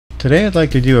Today I'd like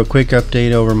to do a quick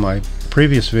update over my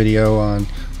previous video on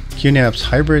QNAP's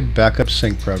hybrid backup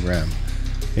sync program.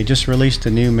 They just released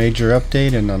a new major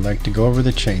update and I'd like to go over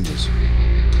the changes.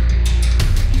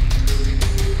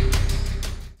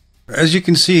 As you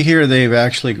can see here, they've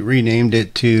actually renamed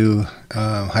it to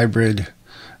Hybrid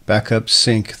Backup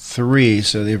Sync 3,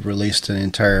 so they've released an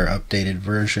entire updated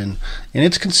version, and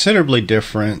it's considerably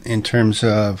different in terms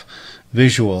of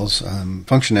visuals.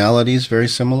 Functionality is very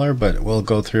similar, but we'll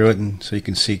go through it and so you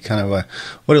can see kind of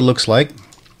what it looks like.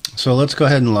 So let's go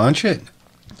ahead and launch it.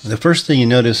 The first thing you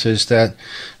notice is that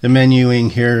the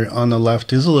menuing here on the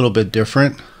left is a little bit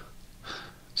different.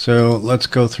 So let's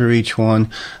go through each one.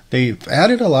 They've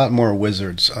added a lot more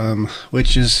wizards,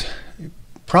 which is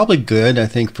probably good. I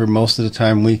think for most of the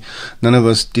time none of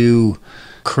us do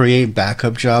create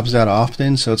backup jobs that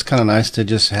often, so it's kind of nice to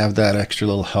just have that extra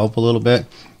little help a little bit.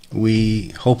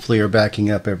 We hopefully are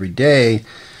backing up every day.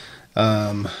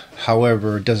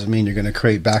 However, it doesn't mean you're going to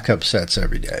create backup sets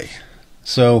every day.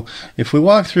 So if we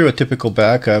walk through a typical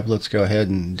backup, let's go ahead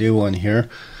and do one here.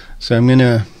 So I'm going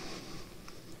to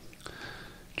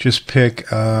just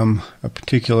pick a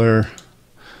particular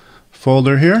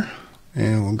folder here,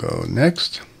 and we'll go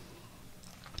next.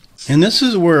 And this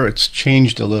is where it's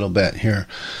changed a little bit here.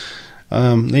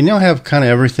 They now have kind of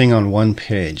everything on one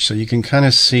page, so you can kind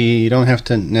of see, you don't have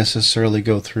to necessarily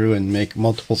go through and make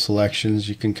multiple selections.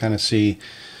 You can kind of see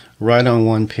right on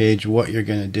one page what you're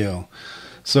going to do.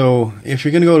 So if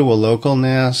you're going to go to a local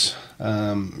NAS,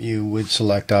 you would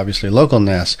select obviously local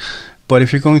NAS. But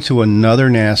if you're going to another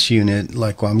NAS unit,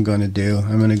 like what I'm going to do,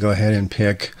 I'm going to go ahead and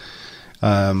pick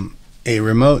a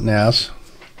remote NAS.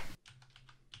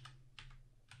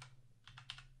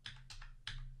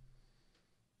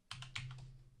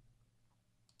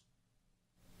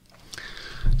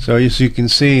 So as you can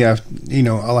see,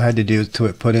 all I had to do is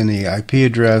put in the IP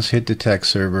address, hit the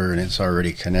text server, and it's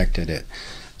already connected it.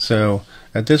 So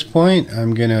at this point,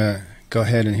 I'm going to go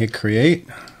ahead and hit create.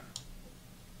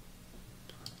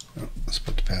 Let's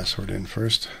put the password in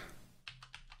first.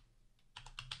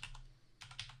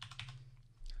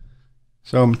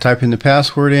 So I'm typing the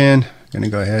password in, going to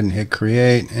go ahead and hit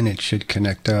create, and it should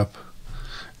connect up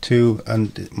to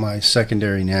my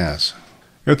secondary NAS.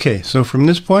 Okay, so from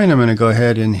this point I'm going to go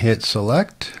ahead and hit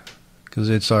select because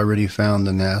it's already found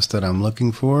the NAS that I'm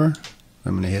looking for.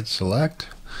 I'm going to hit select,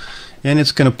 and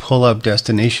it's going to pull up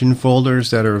destination folders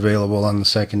that are available on the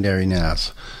secondary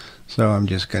NAS. So I'm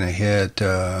just going to hit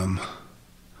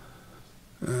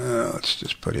let's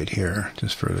just put it here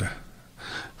just for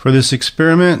this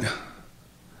experiment. I'm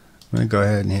going to go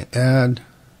ahead and hit add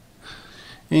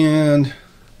and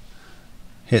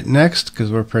hit next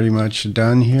because we're pretty much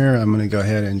done here. I'm going to go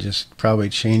ahead and just probably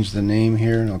change the name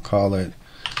here, and I'll call it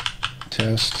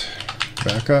test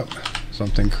backup,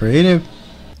 something creative.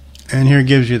 And here it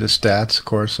gives you the stats, of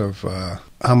course, of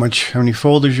how many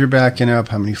folders you're backing up,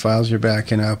 how many files you're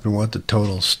backing up, and what the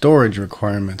total storage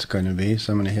requirement's going to be.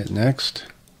 So I'm going to hit next.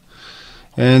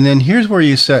 And then here's where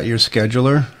you set your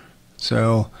scheduler.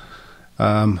 So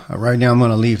right now I'm going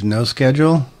to leave no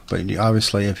schedule, but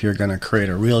obviously if you're going to create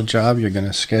a real job, you're going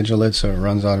to schedule it so it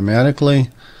runs automatically.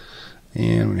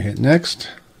 And I'm going to hit next.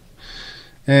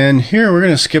 And here we're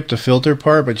going to skip the filter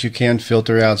part, but you can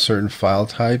filter out certain file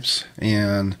types,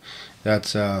 and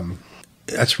that's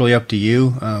really up to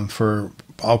you. For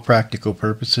all practical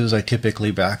purposes, I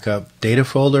typically back up data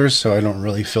folders, so I don't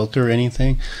really filter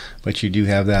anything, but you do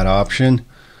have that option.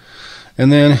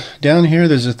 And then down here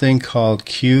there's a thing called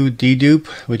QDedupe,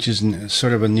 which is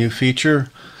sort of a new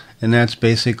feature, and that's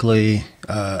basically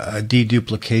a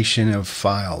deduplication of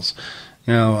files.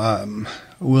 Now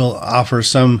we'll offer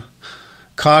some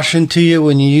caution to you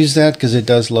when you use that because it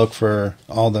does look for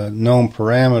all the known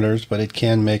parameters, but it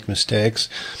can make mistakes.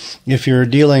 If you're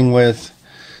dealing with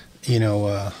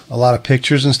a lot of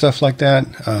pictures and stuff like that,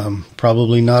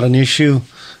 probably not an issue.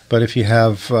 But if you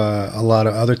have a lot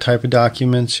of other type of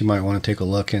documents, you might want to take a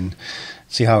look and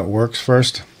see how it works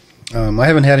first. I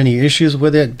haven't had any issues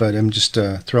with it, but I'm just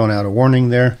throwing out a warning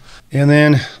there. And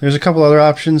then there's a couple other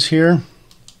options here.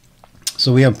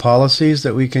 So we have policies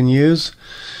that we can use.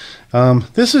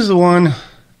 This is the one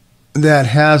that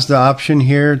has the option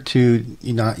here to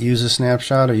not use a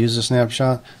snapshot or use a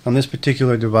snapshot. On this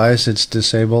particular device it's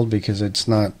disabled because it's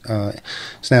not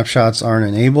snapshots aren't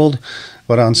enabled,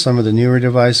 but on some of the newer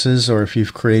devices, or if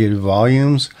you've created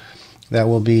volumes, that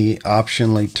will be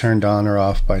optionally turned on or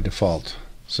off by default.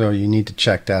 So you need to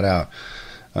check that out.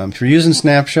 If you're using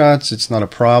snapshots, it's not a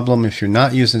problem. If you're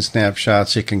not using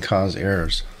snapshots, it can cause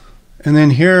errors. And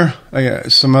then here,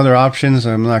 some other options.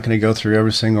 I'm not going to go through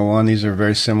every single one. These are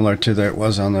very similar to that it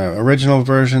was on the original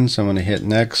version. So I'm going to hit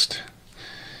next.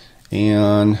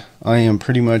 and I am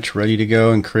pretty much ready to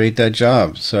go and create that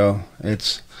job. So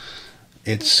it's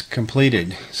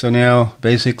completed. So now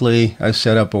basically I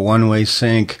set up a one-way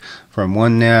sync from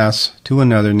one NAS to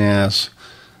another NAS,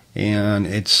 and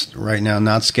it's right now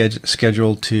not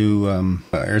scheduled to,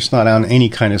 or it's not on any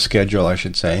kind of schedule, I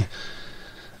should say.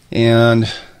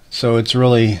 And so it's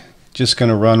really just going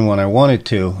to run when I want it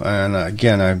to. And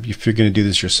again, if you're going to do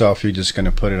this yourself, you're just going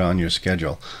to put it on your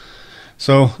schedule.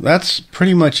 So that's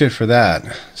pretty much it for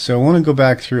that. So I want to go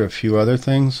back through a few other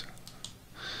things.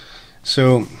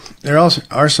 So there also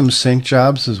are some sync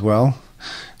jobs as well.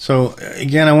 So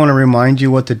again, I want to remind you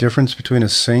what the difference between a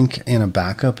sync and a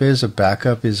backup is. A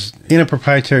backup is in a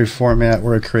proprietary format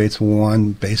where it creates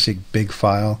one basic big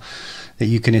file that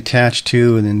you can attach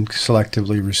to and then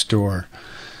selectively restore.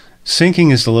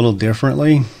 Syncing is a little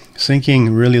differently.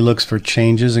 Syncing really looks for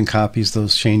changes and copies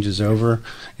those changes over.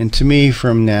 And to me,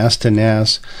 from NAS to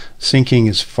NAS, syncing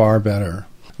is far better.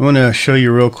 I want to show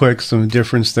you real quick some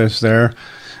difference that's there.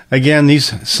 Again,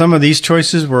 some of these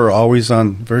choices were always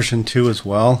on version 2 as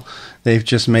well. They've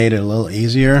just made it a little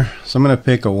easier. So I'm going to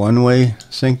pick a one-way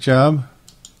sync job.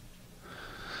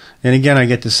 And again, I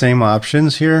get the same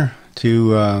options here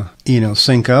to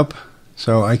sync up.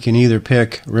 So I can either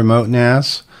pick remote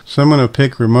NAS. So I'm going to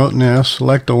pick remote NAS,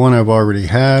 select the one I've already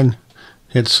had,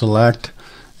 hit select,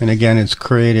 and again it's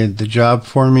created the job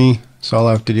for me. So all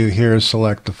I have to do here is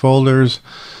select the folders.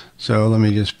 So let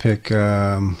me just pick,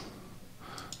 I'll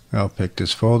pick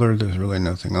this folder, there's really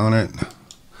nothing on it,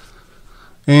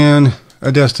 and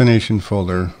a destination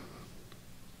folder.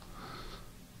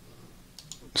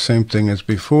 Same thing as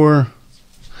before.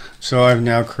 So I've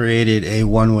now created a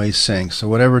one-way sync. So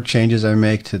whatever changes I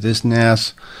make to this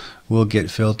NAS will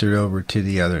get filtered over to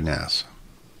the other NAS.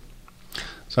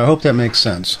 So I hope that makes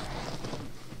sense.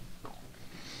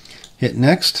 Hit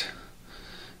next.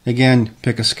 Again,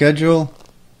 pick a schedule.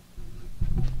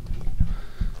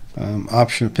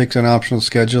 Pick an optional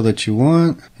schedule that you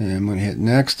want, and I'm going to hit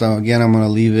next. Again, I'm going to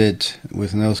leave it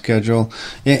with no schedule.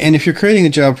 And if you're creating a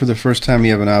job for the first time,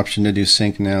 you have an option to do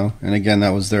sync now. And again,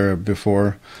 that was there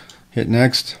before. Hit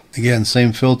next. Again,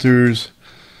 same filters,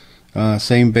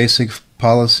 same basic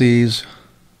policies,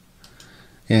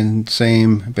 and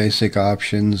same basic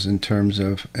options in terms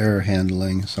of error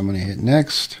handling. So I'm going to hit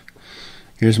next.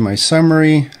 Here's my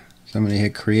summary. So I'm going to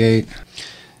hit create.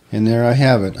 And there I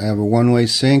have it. I have a one-way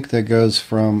sync that goes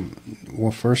from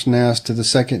first NAS to the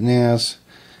second NAS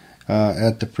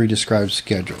at the pre-described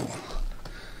schedule.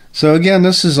 So again,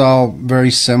 this is all very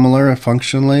similar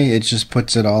functionally. It just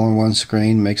puts it all on one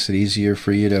screen, makes it easier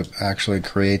for you to actually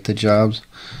create the jobs.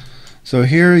 So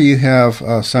here you have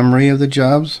a summary of the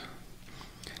jobs,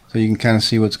 so you can kind of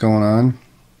see what's going on.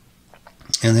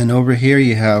 And then over here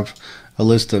you have a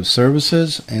list of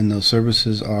services, and those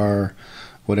services are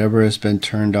whatever has been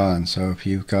turned on. So if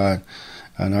you've got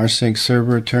an rsync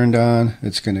server turned on,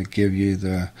 it's going to give you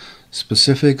the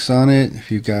specifics on it.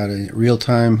 If you've got a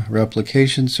real-time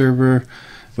replication server,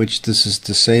 which this is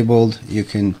disabled, you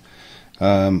can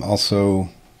also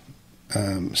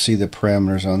see the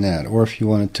parameters on that. Or if you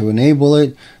wanted to enable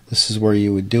it, this is where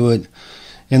you would do it.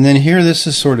 And then here, this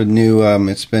is sort of new.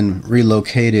 It's been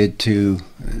relocated to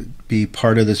be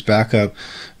part of this backup,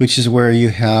 which is where you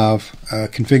have a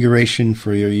configuration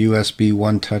for your USB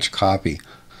Onetouch Copy.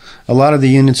 A lot of the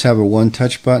units have a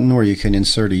Onetouch button where you can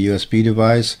insert a USB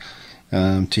device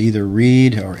to either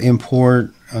read or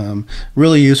import.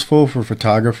 Really useful for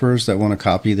photographers that want to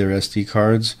copy their SD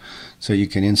cards. So you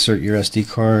can insert your SD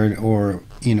card, or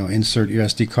insert your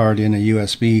SD card in a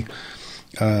USB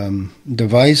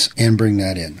device and bring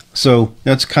that in. So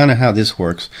that's kind of how this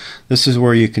works. This is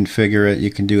where you configure it. You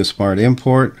can do a smart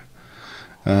import,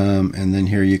 and then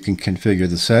here you can configure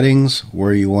the settings,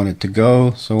 where you want it to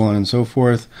go, so on and so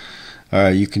forth.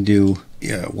 You can do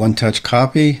Onetouch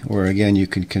Copy, where again you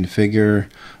can configure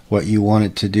what you want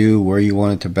it to do, where you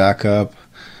want it to back up.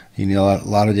 You need a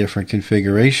lot of different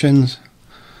configurations.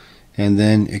 And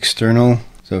then external.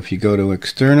 So if you go to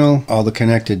external, all the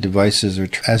connected devices are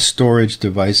as storage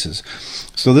devices.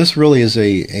 So this really is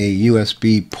a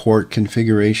USB port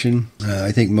configuration.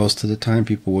 I think most of the time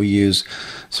people will use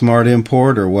Smart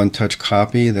Import or Onetouch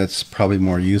Copy. That's probably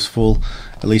more useful.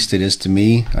 At least it is to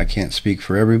me. I can't speak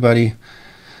for everybody.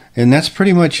 And that's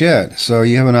pretty much it. So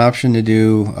you have an option to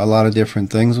do a lot of different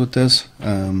things with this.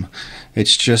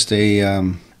 It's just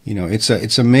a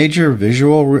it's a major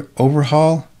visual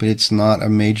overhaul, but it's not a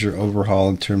major overhaul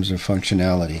in terms of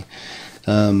functionality.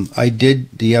 I did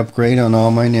the upgrade on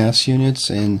all my NAS units,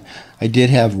 and I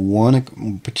did have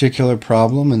one particular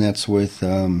problem, and that's with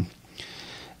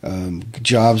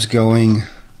jobs going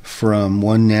from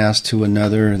one NAS to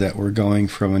another that were going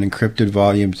from an encrypted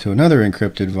volume to another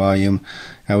encrypted volume.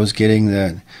 I was getting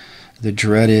the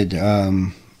dreaded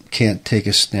can't take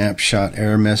a snapshot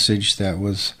error message that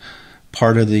was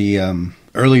part of the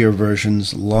earlier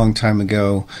versions a long time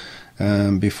ago,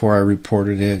 before I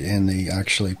reported it and they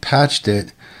actually patched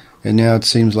it. And now it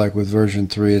seems like with version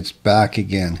 3 it's back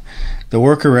again. The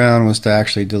workaround was to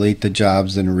actually delete the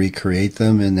jobs and recreate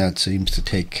them, and that seems to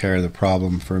take care of the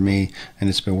problem for me, and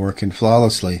it's been working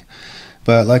flawlessly.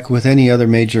 But like with any other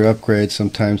major upgrade,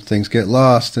 sometimes things get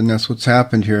lost, and that's what's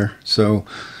happened here. So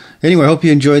anyway, I hope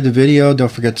you enjoyed the video.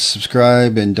 Don't forget to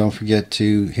subscribe, and don't forget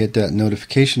to hit that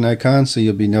notification icon so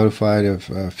you'll be notified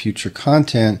of future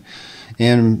content.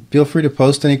 And feel free to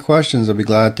post any questions. I'll be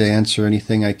glad to answer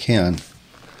anything I can.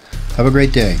 Have a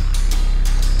great day.